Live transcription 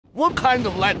What kind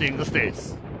of lightning is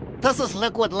this? This is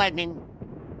liquid lightning.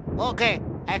 Okay,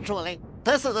 actually,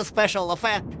 this is a special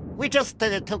effect. We just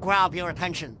did it to grab your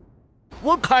attention.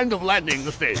 What kind of lightning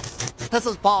is this? This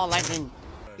is ball lightning.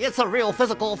 It's a real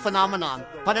physical phenomenon,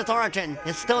 but its origin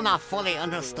is still not fully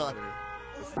understood.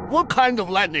 What kind of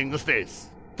lightning is this?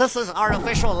 This is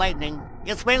artificial lightning.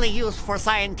 It's mainly used for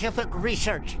scientific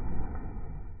research.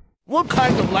 What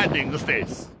kind of lightning is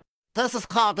this? This is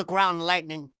called the ground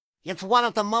lightning. It's one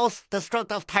of the most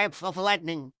destructive types of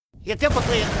lightning. It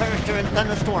typically occurs during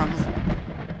thunderstorms.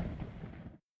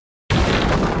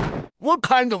 What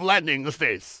kind of lightning is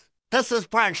this? This is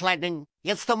branch lightning.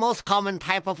 It's the most common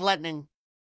type of lightning.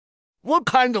 What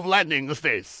kind of lightning is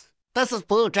this? This is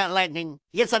blue jet lightning.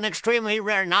 It's an extremely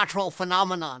rare natural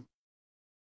phenomenon.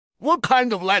 What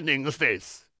kind of lightning is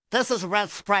this? This is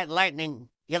red sprite lightning.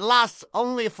 It lasts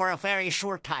only for a very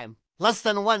short time, less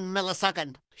than 1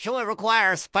 millisecond, so it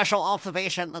requires special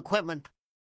observation equipment.